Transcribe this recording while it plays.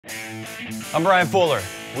I'm Bryan Fuller.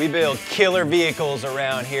 We build killer vehicles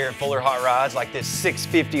around here at Fuller Hot Rods, like this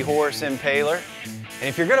 650 horse Impaler. And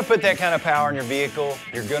if you're gonna put that kind of power in your vehicle,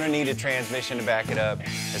 you're gonna need a transmission to back it up,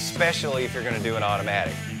 especially if you're gonna do an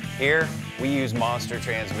automatic. Here, we use Monster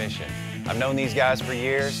transmission. I've known these guys for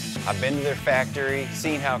years. I've been to their factory,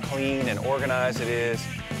 seen how clean and organized it is.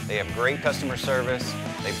 They have great customer service.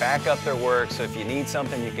 They back up their work, so if you need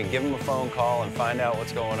something, you can give them a phone call and find out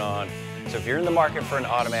what's going on. So if you're in the market for an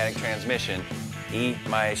automatic transmission,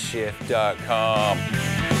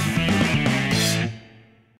 eatmyshift.com.